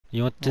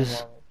You want No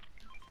this?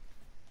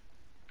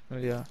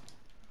 mames. Ya,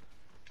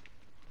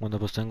 Bueno,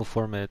 pues tengo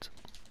 4 meds.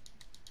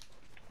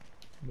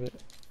 ve.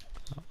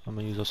 I'm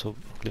gonna use also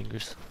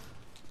clingers.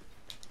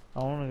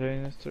 Vámonos, ya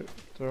viene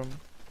Storm.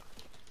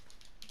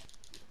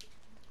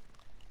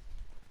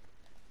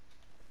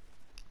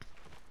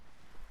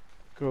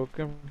 Creo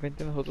que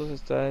enfrente de nosotros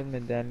está el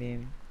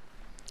Medallion.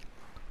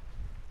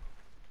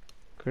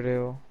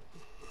 Creo.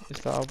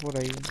 Estaba por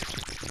ahí.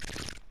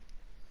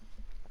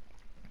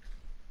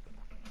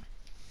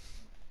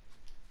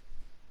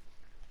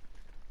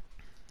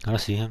 I don't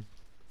see him.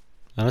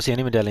 I don't see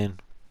any medallion.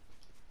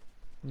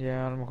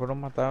 Ya, a lo mejor lo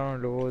mataron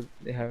y luego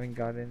they haven't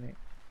gotten it.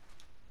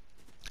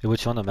 Hey,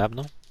 which on the map,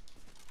 no?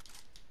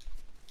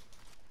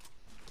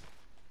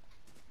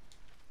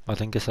 I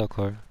think it's our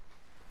car.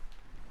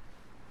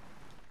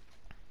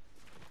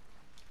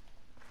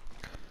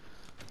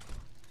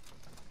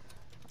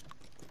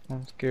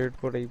 I'm scared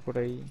por ahí, por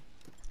ahí.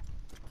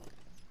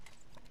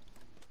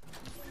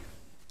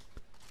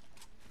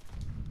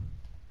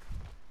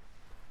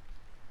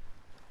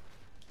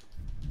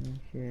 Me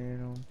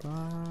dijeron,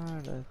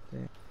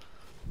 párate.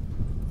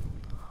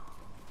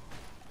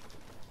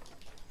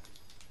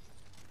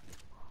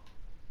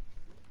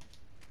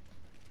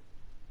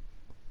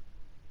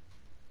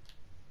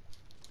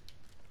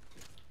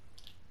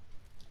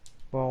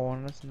 Wow, I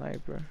want a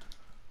sniper.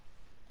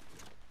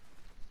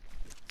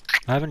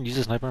 I haven't used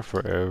a sniper in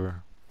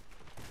forever.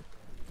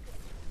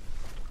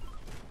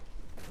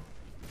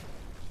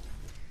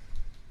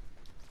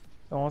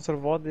 Vamos al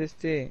bot de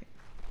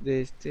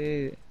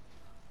este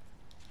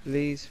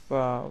place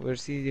para ver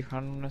si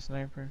dejan una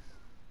sniper.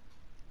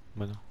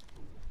 Bueno.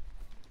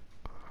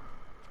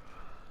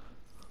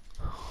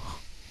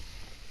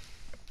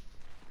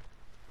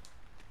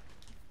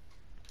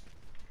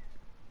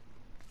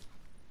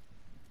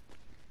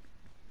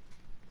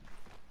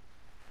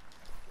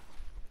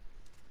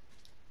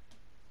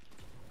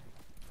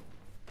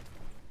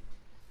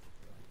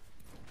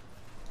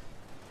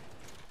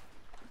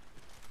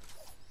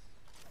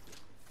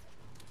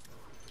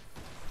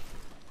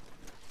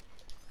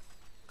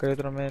 Acá hay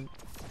otra med.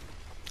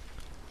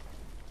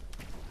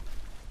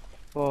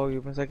 Oh,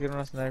 yo pensaba que era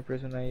una sniper,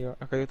 es una IO.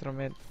 Acá hay otra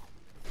med.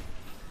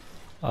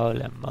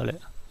 Ole, ole.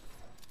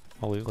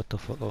 Oh wait, what the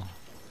fuck? Oh.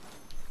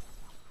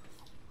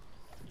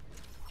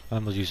 I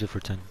almost used it for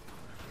 10.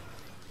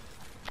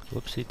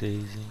 Whoopsie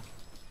daisy.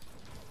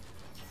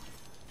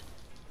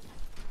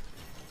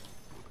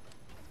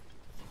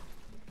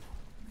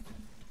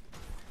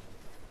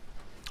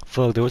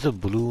 Fuck, there was a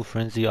blue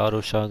frenzy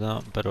auto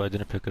shotgun, but I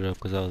didn't pick it up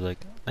because I was like,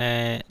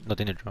 eh,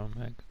 nothing to drum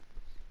mag.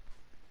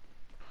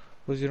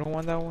 Pues you don't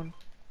want that one.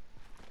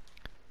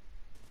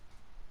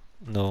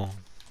 No.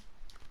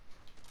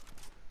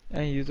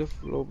 And use the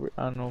flow.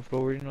 Ah, no,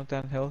 flow no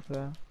tan health,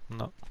 ¿verdad?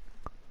 No.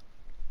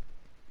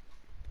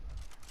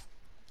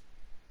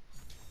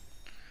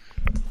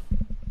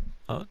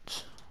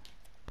 Ouch.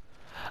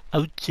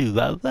 Ouch,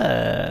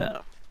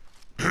 baba.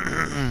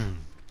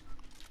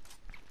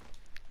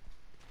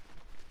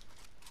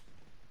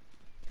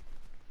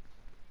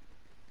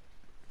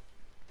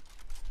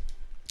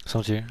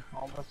 Someone's here.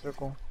 Vamos a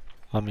circle.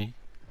 On me.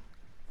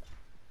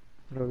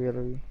 Lo vi,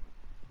 lo vi.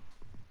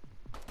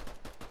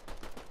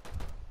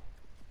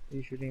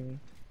 He's shooting me.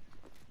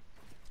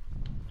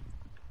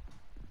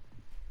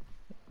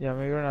 Ya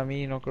me vieron a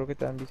mí, no creo que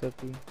te han visto a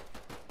ti.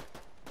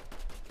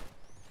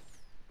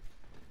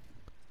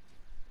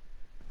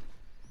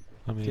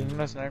 I mean, Tiene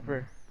una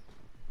sniper.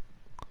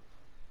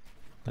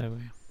 that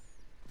way.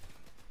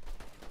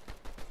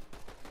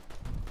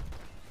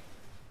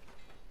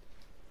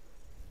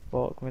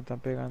 Fuck, me están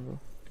pegando.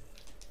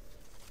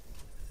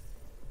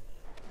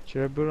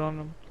 Should I build on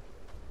them?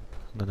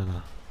 No, no,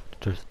 no.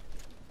 Just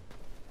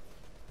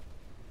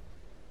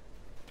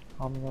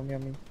A mí, a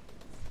mí.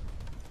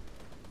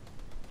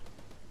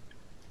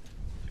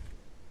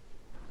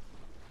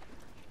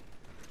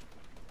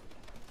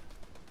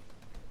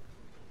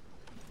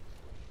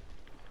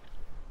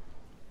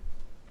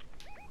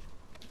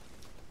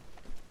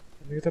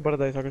 Dijiste para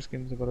die, soccer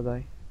skin, se para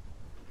die.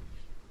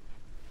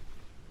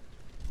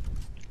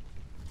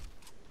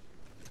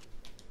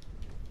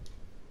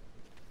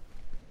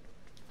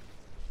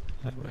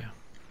 that way.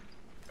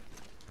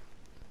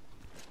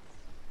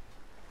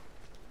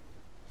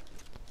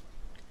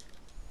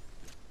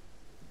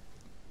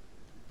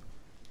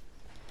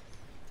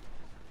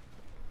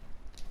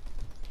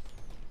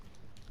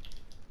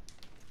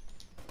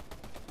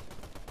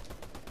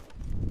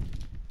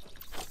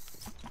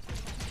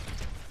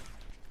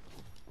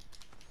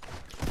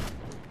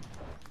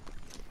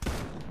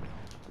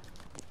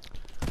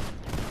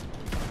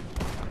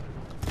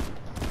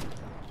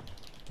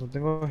 No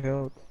tengo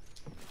health.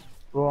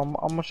 Bro, I'm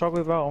gonna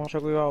shockwave out, I'm gonna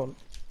shockwave out.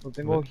 No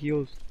tengo Wait,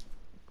 heals.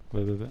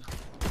 wait, wait, wait.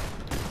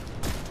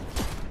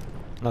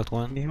 Knocked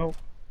one. Need help?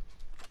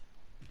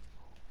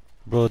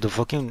 Bro, the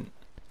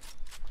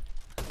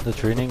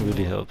training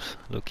really helps,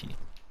 low key.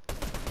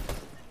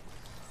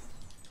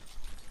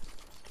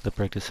 The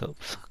practice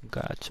helps.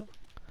 Gotcha.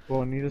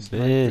 Bro, I need a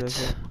sniper,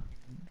 that's Bitch. it.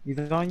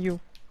 He's on you.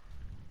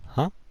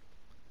 Huh?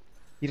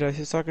 Mira,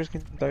 ese soccer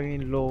skin está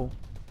bien low.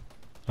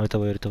 Ahorita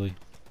voy, ahorita voy.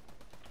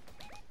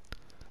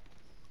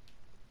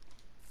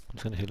 I'm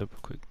just gonna heal up real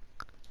quick.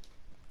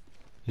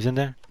 He's in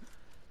there?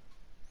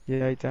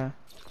 Yeah, ahí está.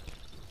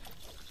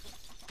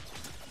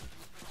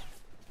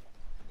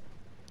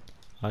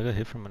 I got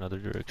hit from another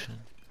direction.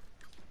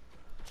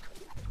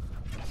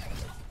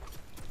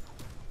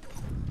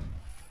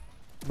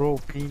 Bro,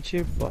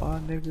 pinche ba,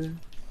 nigga.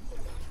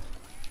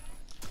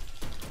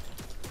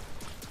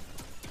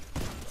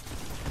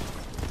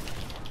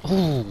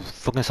 Oh,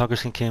 fucking soccer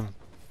skin came.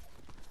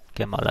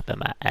 Came all up in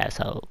my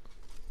asshole.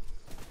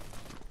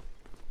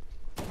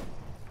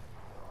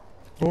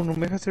 Bro, no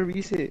me deja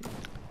servirse.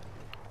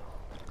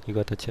 You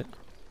got that shit?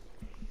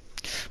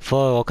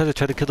 Fuck, because I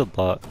tried to kill the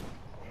bot.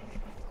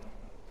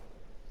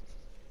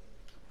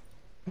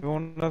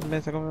 Sácame unas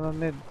med, sácame unas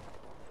med.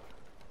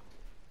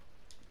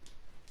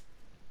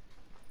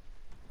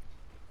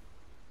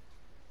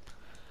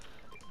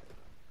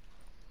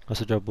 I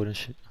should drop wood and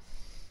shit.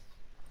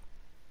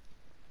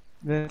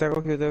 Ven, te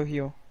cogido, te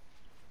cogido.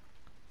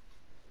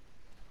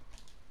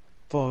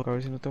 Fuck, a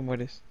ver si no te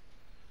mueres.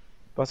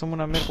 Pásame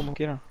una med como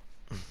quiera.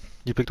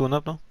 You picked one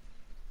up, no?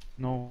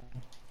 No.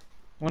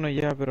 Bueno,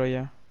 ya, pero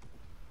ya.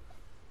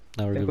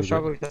 Now we're good, Tengo we're good.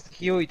 shockwaves,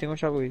 estás heal y tengo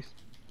shockwaves.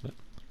 Yeah.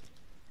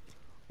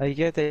 Ahí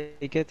quédate,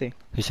 ahí quédate.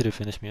 He should have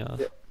finished me off.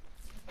 Yeah.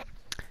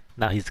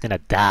 Now he's gonna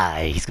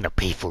die. He's gonna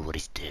pay for what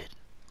he's did.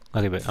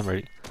 Okay, but I'm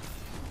ready.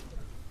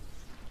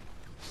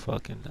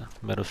 Fucking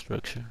metal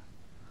structure.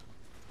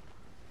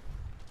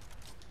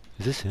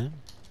 Is this him?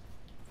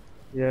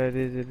 Yeah, it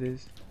is, it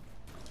is.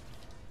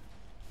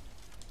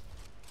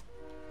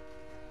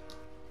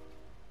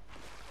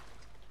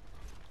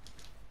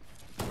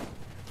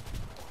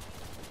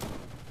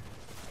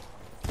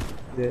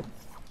 Dead.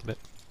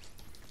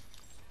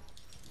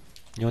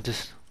 You want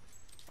this?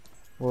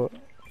 What?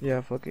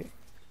 Yeah, fuck it.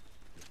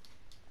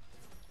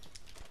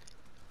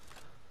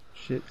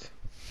 Shit.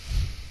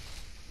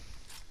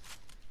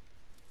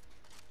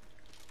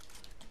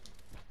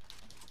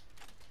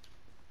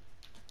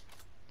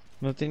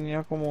 No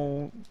tenía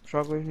como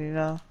shockwaves ni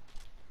nada.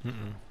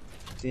 Mm-mm.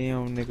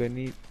 Damn, nigga, I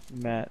need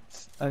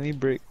mats. I need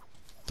brick.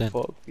 Then.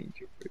 Fuck,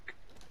 pinche brick.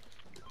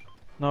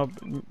 No,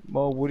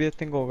 wood ya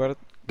tengo, agarra.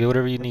 Get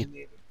whatever you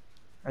need.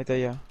 Ahí está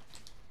ya.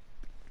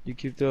 You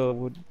keep the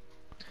wood.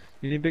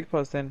 You need big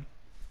pots then.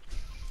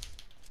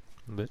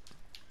 But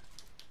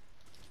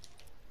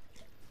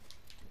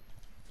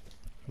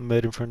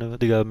made in front of it.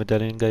 They got a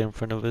medallion guy in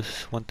front of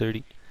us.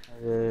 130.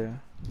 Yeah.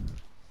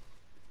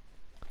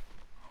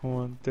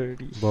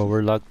 130. Bro,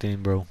 we're locked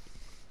in, bro.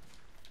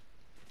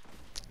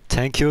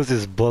 10 kills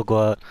is bug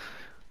out.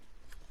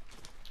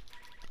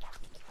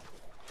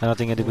 I don't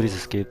think anybody's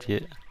escaped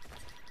yet.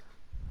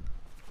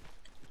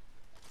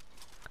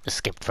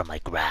 Escaped from my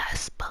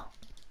grasp.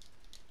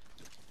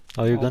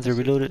 Oh, your guns are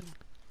reloaded?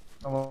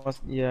 Nomás,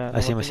 yeah, I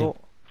see him, nomás I see him. tengo,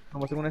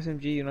 nomás tengo un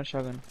SMG y una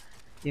shotgun.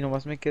 Y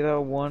nomás me queda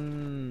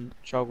one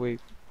shockwave.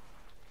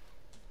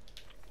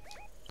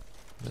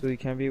 So you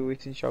can't be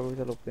wasting shockwaves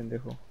a lo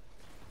pendejo.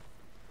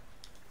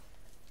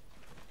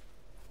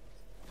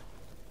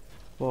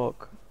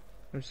 Fuck.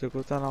 El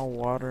circle está en la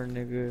water,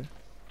 nigga.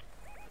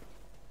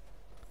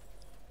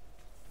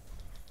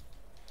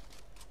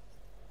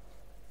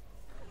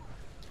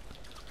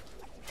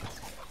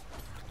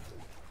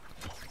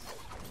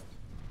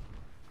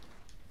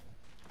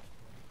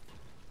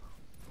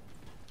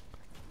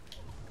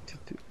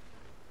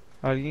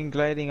 Alguien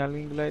gliding,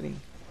 alguien gliding.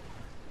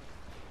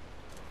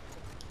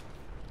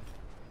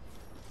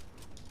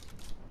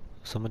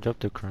 Someone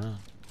dropped their crown.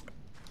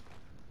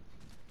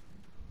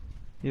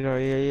 Mira,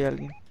 ahí hay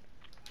alguien.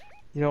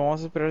 Mira,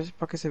 vamos a esperar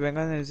para que se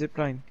vengan en el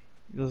zipline.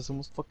 Y los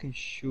hacemos fucking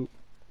shoot.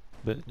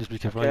 But just be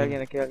Aquí careful. hay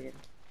alguien, aquí hay alguien.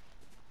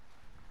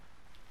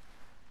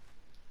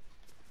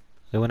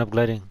 They went up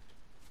gliding.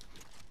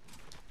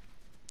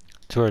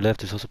 To our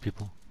left, there's also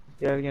people.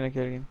 Aquí hay alguien, aquí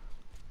hay alguien.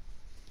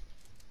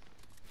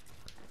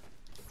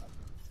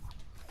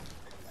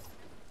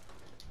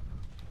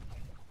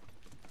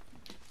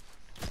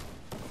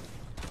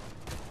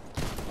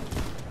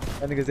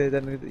 That nigga's dead,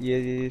 that nigga's dead.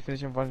 Yeah,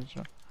 finish him, finish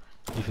him.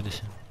 You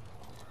finish him.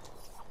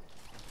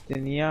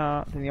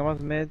 Tenía más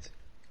meds.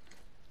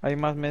 Hay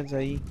más meds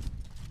ahí.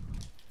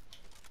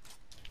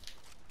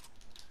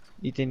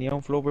 Y tenía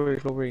un flowberry,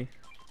 flowberry.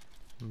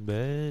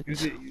 Bet.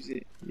 Use it, use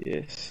it.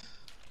 Yes.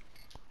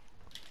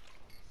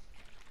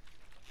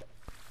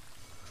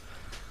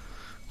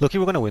 Loki,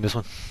 we're gonna win this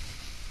one.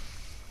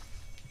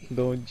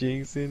 Don't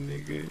jinx it,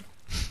 nigga.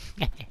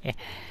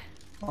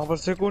 Vamos para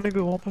seco,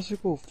 nigga, vamos para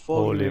seco. Fuck,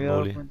 Holy me había dado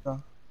moly.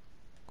 cuenta.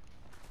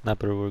 Nah,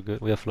 but we're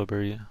good. We have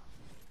Flowberry.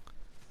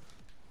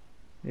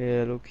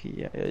 Yeah, Loki,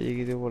 ya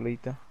llegué de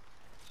bolita.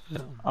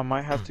 Yeah. I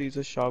might have to use a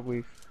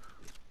shockwave.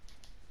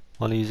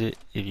 Only use it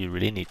if you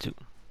really need to.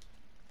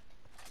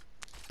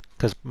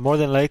 Cause more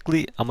than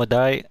likely, I'm gonna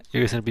die.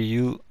 It's gonna be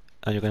you,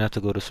 and you're gonna have to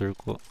go to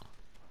circle.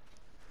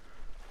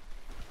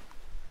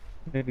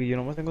 Nigga, yo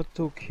nomás tengo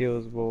 2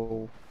 kills,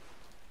 bro.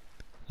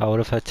 I would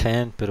have had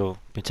 10, pero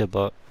pinche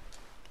bot.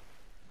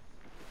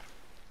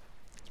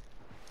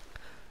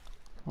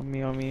 On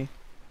me, on me.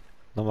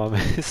 No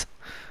mames.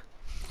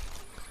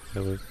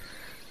 Ya, güey.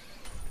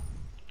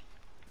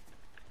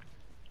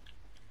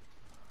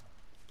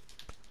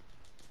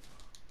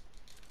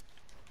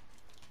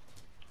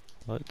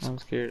 What? I'm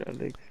scared,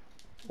 Alex.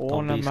 Oh,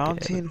 Don't on a be scared.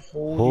 mountain?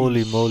 Holy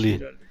Holy shit, moly.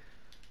 Alex.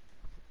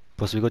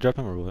 Pues we go drop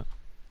him or what?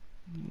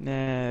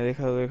 Nah,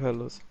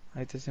 déjalos.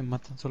 Ahí te se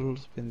matan solo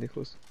los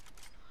pendejos.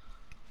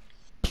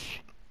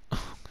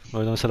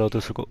 Wait, let me set out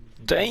this circle.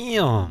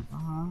 Damn!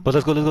 Ajá. But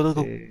let's go, let's go, let's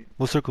go. Sí.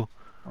 Move circle.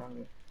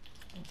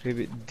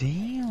 Baby,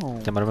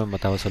 damn. Te me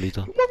mataba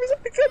solito. No mames,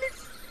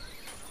 Alex.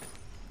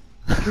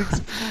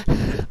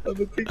 On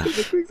the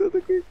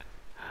quick.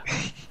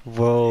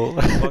 Whoa.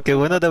 Qué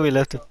bueno that we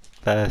left it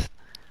fast.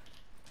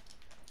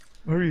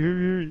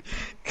 Hurry.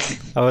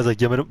 I was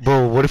like, yeah,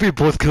 bro, what if we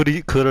both killed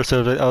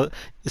ourselves?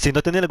 Si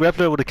no tenía el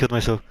grappler, I would have killed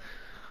myself.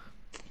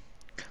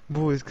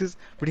 Bro, it's cause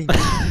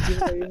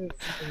brincamos ahí en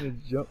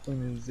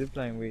el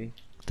zipline, güey.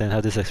 Then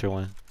have this extra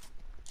one.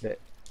 Bet.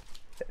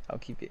 I'll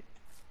keep it.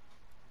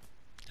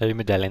 Hay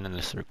medallion in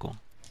the circle.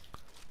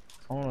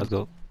 Vámonos. Let's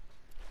go.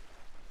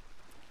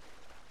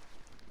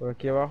 Por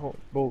aquí abajo.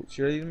 Bro,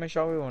 should I use my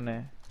shot, güey, o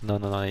no? No,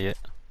 not yet.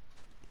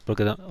 Look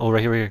at that. Oh,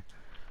 right here.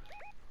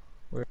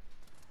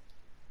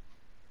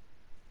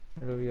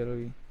 Ya lo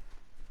vi.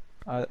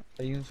 Ah,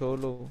 hay un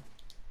solo.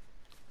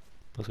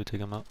 Plus we take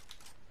him out.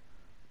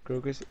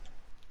 Creo que es.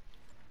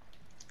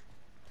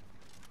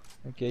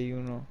 Aquí hay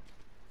uno.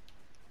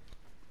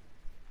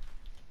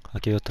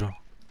 Aquí hay otro.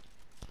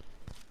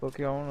 Ok,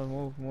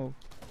 vámonos, move.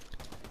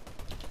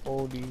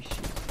 Holy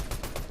shit.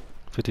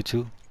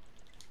 52.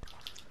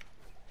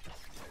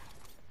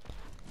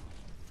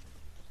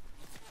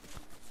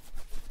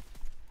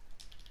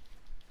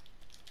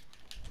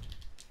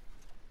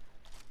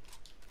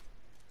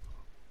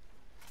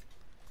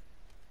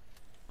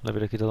 Le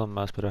hubiera quitado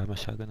más, pero I have my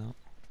shotgun out.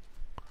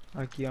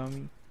 Aquí a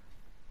mí.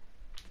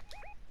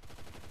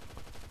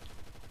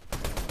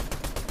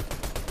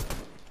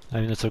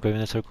 Hay un circle.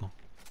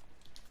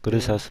 Go to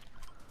his house.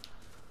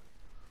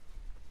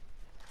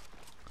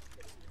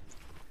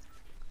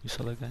 You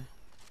saw that guy?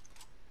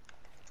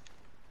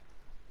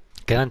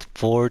 Quedan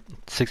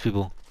 6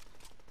 people.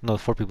 No,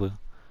 4 people.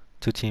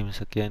 2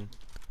 teams again.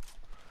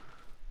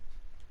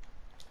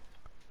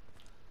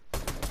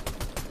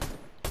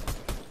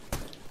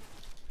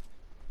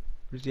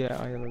 Yeah,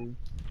 ya lo vi.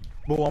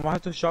 Bro, I'm gonna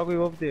have to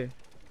shockwave up there.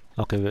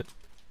 Okay, but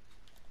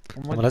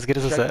I'm let's get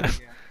us a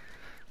set.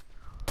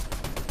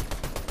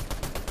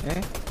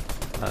 Eh?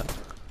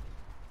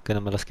 Que no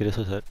me las quieres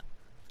usar.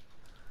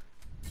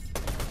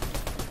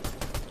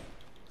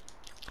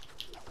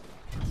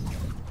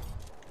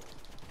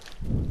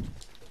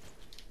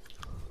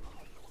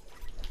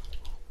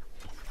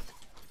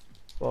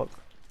 Fuck.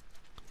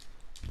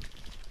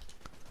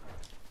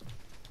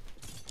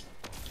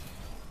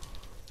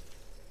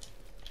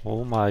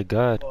 Oh my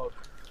god. Fuck.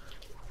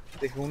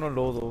 Dejé uno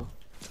lodo.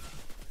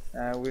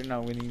 We're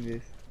not winning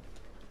this.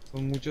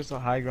 Son muchos a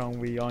high ground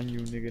way on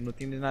you, nigga. No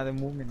tienes nada de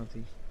movement, ¿no?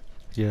 Sí.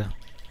 Yeah.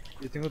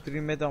 Yo tengo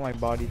 3 meta on my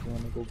body if you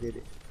wanna go get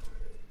it.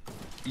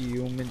 Y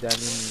un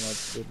medallion y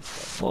no.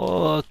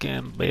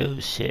 Fucking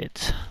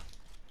bullshit.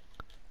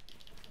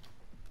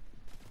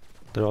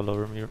 They're all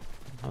over me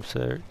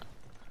upstairs.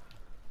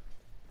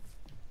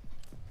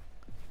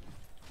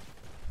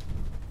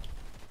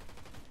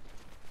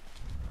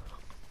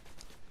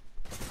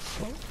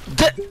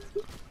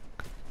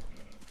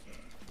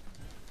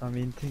 I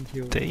mean, thank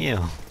you.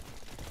 Damn.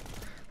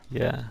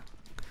 Yeah.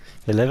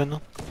 11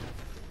 no?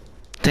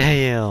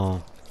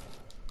 Damn.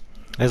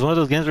 It's one of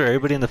those games where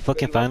everybody in the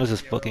fucking finals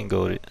is fucking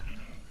goated.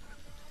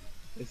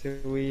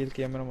 Ese güey, el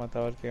que ya me lo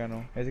mataba, el que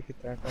ganó. Ese que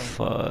está con.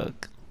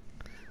 Fuck.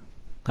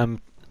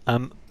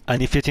 I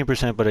need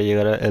 15% para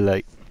llegar a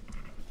like.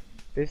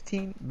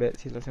 15, bet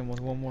si lo hacemos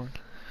one more.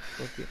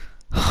 Okay.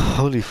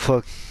 Holy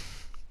fuck.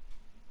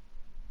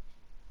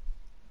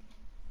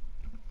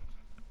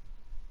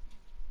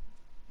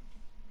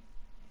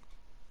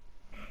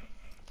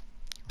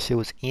 Shit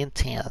was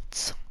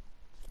intense.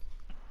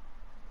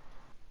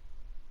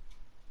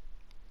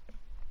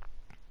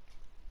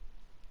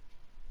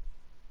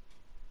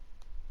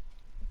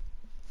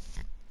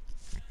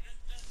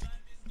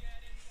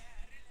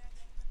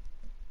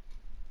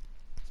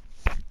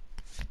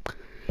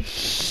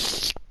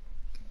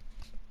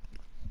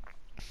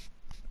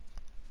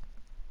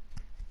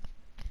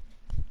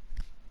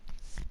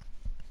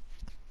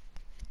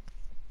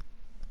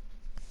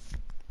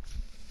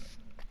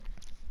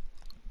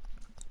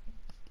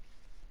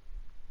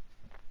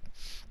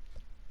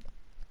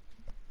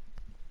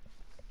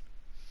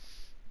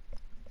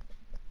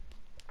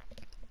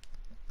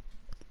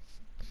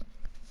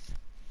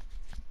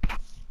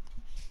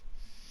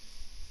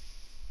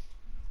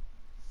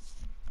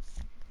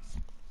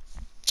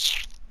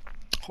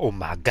 Oh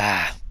my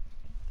god.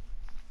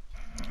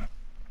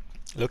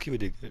 Lucky we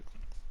did good.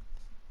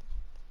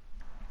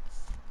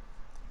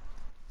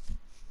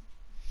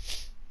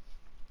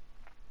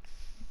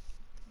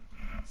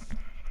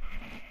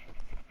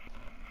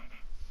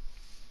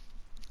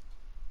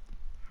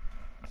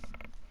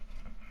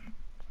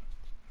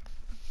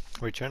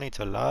 Returning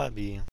to lobby.